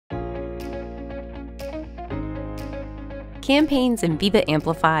Campaigns in Viva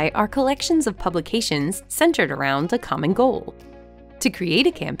Amplify are collections of publications centered around a common goal. To create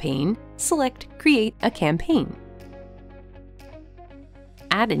a campaign, select Create a Campaign.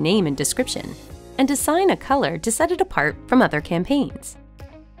 Add a name and description, and assign a color to set it apart from other campaigns.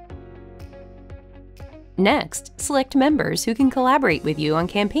 Next, select members who can collaborate with you on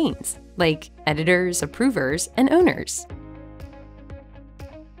campaigns, like editors, approvers, and owners.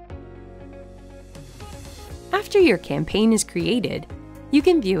 After your campaign is created, you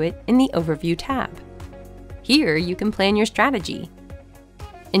can view it in the Overview tab. Here you can plan your strategy,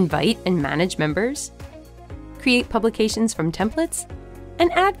 invite and manage members, create publications from templates,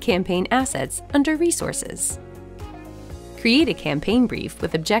 and add campaign assets under Resources. Create a campaign brief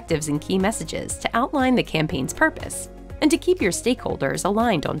with objectives and key messages to outline the campaign's purpose and to keep your stakeholders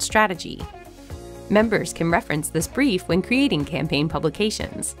aligned on strategy. Members can reference this brief when creating campaign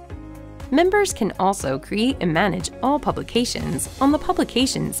publications. Members can also create and manage all publications on the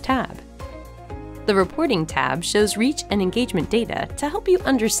Publications tab. The Reporting tab shows reach and engagement data to help you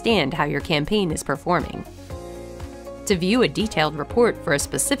understand how your campaign is performing. To view a detailed report for a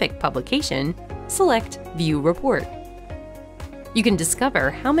specific publication, select View Report. You can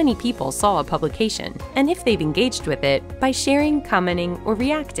discover how many people saw a publication and if they've engaged with it by sharing, commenting, or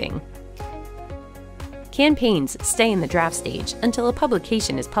reacting. Campaigns stay in the draft stage until a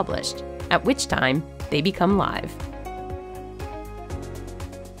publication is published, at which time they become live.